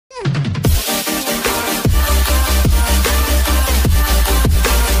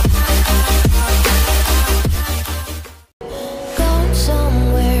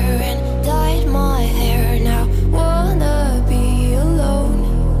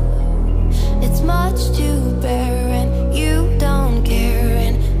much to bear, and you don't care,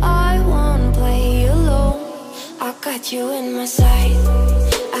 and I won't play alone. I got you in my sight,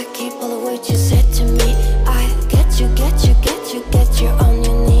 I keep all the words you said to me. I get you, get you, get you, get you on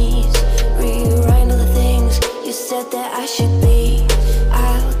your knees. Rewrite all the things you said that I should be.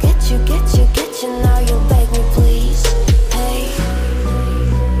 I'll get you, get you, get you, now you'll beg me please. Hey,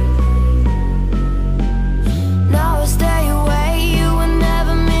 now I stay away, you were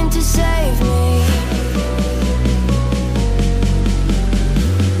never meant to save me.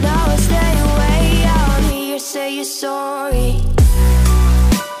 Now I stay away, I wanna hear you say you're sorry.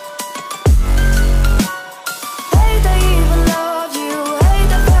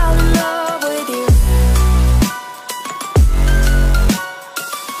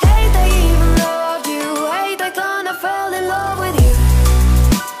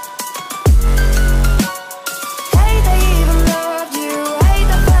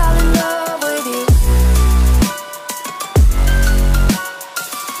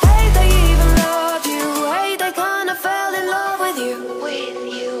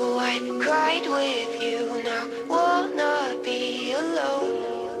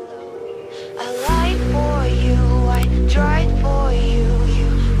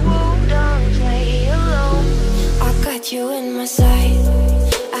 You in my sight,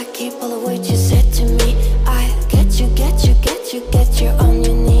 I keep all the words you said to me. I get you, get you, get you, get you on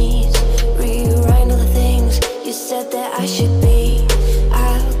your knees. Rewrite all the things you said that I should be.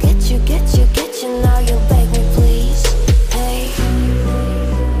 I'll get you, get you, get you, now you'll beg me please. Hey,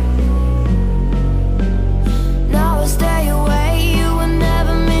 now I stay away, you were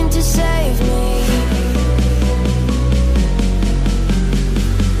never meant to save me.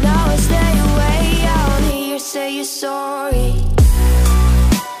 Now I stay away, I wanna hear you say you're sorry.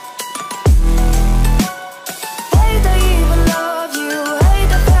 Hate I even loved you,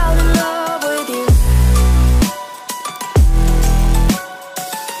 hate I fell in love with you.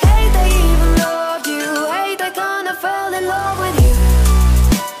 Hate I even loved you, hate I kinda fell in love with you.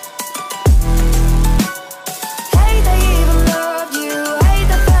 Hate I even loved you,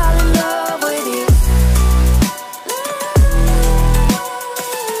 hate I fell in love with you.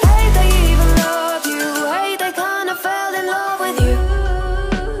 Hate I even loved you, hate I kinda fell in love with you.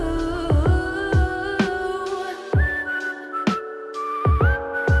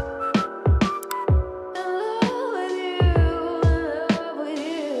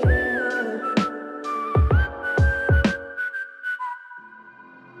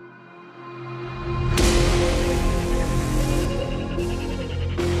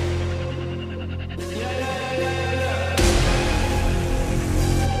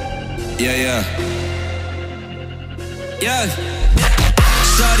 Yeah.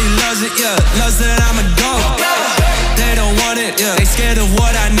 Shorty loves it, yeah, loves that I'm a dog. They don't want it, yeah, they scared of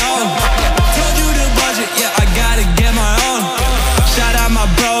what I know. Told you the budget, yeah, I gotta get my own. Shout out my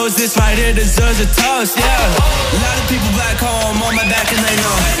bros, this right here deserves a toast, yeah. A lot of people back home on my back and they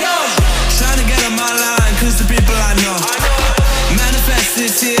know. Trying to get on my line, cause the people I know. Manifest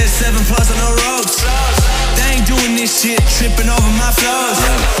this year, 7+ on the ropes. They ain't doing this shit, tripping over my flows.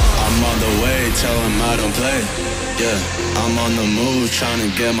 I'm on the way, tell them I don't play. Yeah, I'm on the move, trying to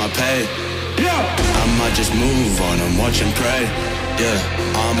get my pay. I might just move on and watch and pray. Yeah,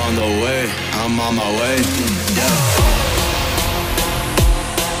 I'm on the way, I'm on my way. Yeah.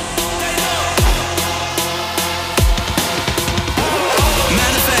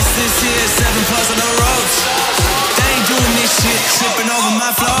 Manifest this year, 7+ on the ropes. They ain't doing this shit, tripping over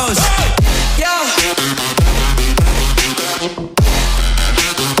my flows. Yeah.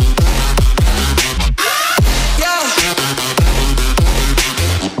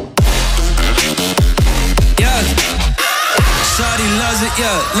 Shorty loves it,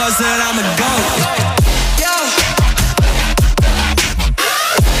 yeah, loves that I'm a goat.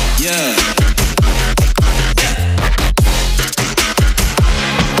 Yeah.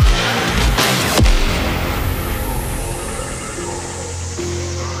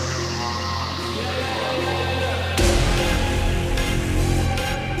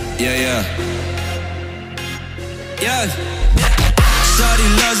 Shorty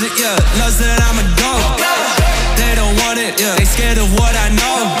loves it, yeah, loves that I'm a goat. They don't want it, yeah, they scared of what I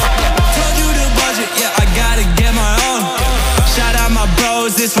know. Told you the budget, yeah, I gotta get my own. Shout out my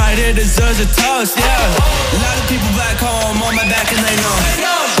bros, this right here deserves a toast, yeah. A lot of people back home on my back and they know.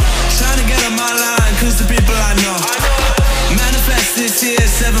 Trying to get on my line, cause the people I know. Manifest this year,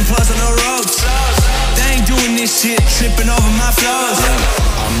 7+ on the ropes. They ain't doing this shit, tripping over my flows.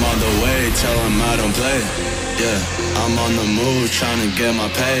 I'm on the way, tell them I don't play. Yeah, I'm on the move, trying to get my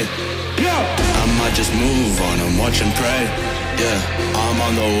pay. I might just move on and watch and pray. Yeah, I'm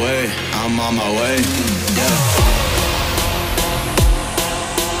on the way, I'm on my way, yeah.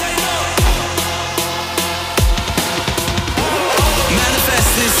 Manifest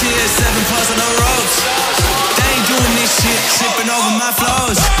this year, 7+ on the ropes. They ain't doing this shit, sipping over my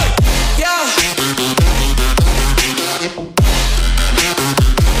flows. Yeah.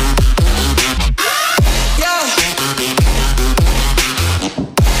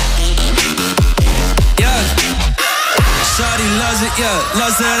 Shawty loves it, yeah,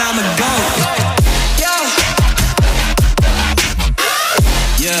 loves that I'm a goat.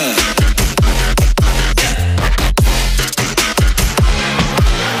 Yeah.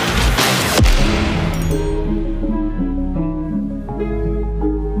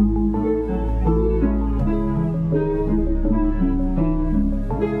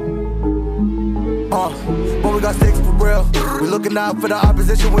 But we got sticks for real. We looking out for the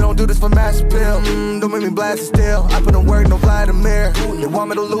opposition, we don't do this for mass appeal. Don't make me blast it still. I put in work, no Vladimir. They want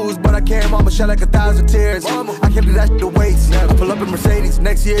me to lose, but I can't. Mama shed like 1,000 tears. I can't do that shit to waste. I pull up in Mercedes.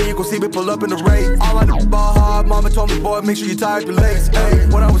 Next year you gon' see me pull up in the race. All I do is ball hard. Mama told me, boy, make sure you tie up your legs. Hey,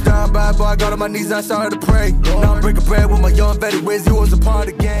 when I was down bad, boy, I got on my knees and I started to pray. Now I'm breaking bread with my young Betty Wiz. You was a part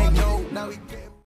of the gang.